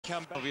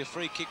It'll be a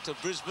free kick to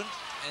Brisbane,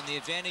 and the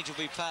advantage will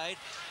be paid.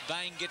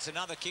 Bain gets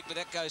another kick, but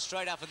that goes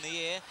straight up in the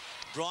air.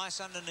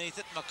 Bryce underneath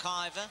it,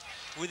 McIver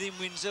with him,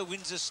 Windsor.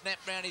 Windsor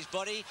snapped round his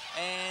body,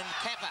 and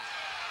Kappa. I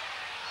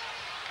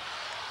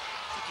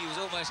think he was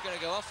almost going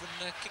to go off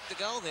and kick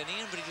the goal then,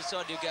 Ian, but he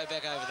decided to go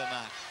back over the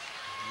mark.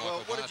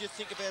 Well, what did you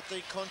think about the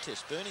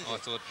contest, Bernie? I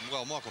thought,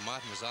 well, Michael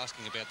Martin was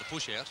asking about the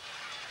push-out,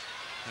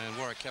 and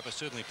Warwick Kappa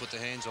certainly put the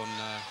hands on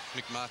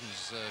Mick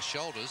Martin's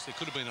shoulders. There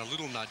could have been a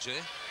little nudge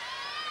there.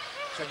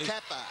 So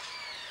Kappa,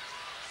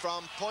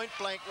 from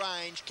point-blank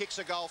range, kicks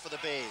a goal for the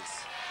Bears.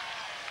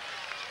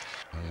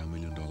 Pay our $1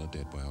 million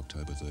debt by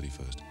October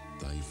 31st.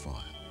 They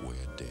fight, we're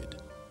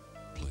dead.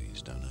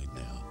 Please donate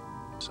now.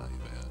 Save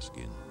our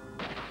skin.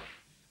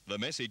 The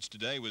message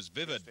today was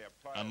vivid.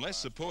 Unless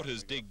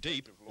supporters dig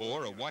deep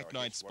or a White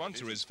Knight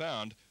sponsor is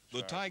found,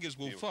 the Tigers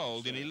will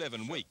fold in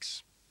 11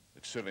 weeks.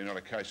 It's certainly not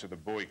a case of the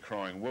boy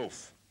crying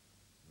wolf.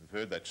 We've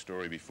heard that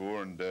story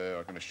before, and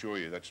I can assure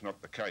you that's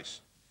not the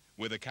case.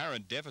 With a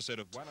current deficit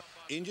of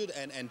injured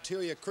an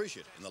anterior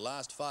cruciate in the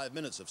last 5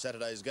 minutes of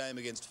Saturday's game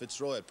against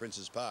Fitzroy at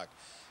Princes Park.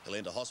 He'll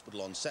enter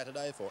hospital on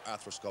Saturday for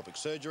arthroscopic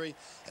surgery,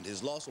 and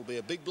his loss will be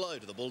a big blow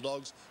to the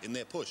Bulldogs in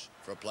their push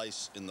for a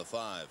place in the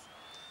 5.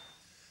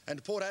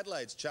 And Port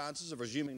Adelaide's chances of resuming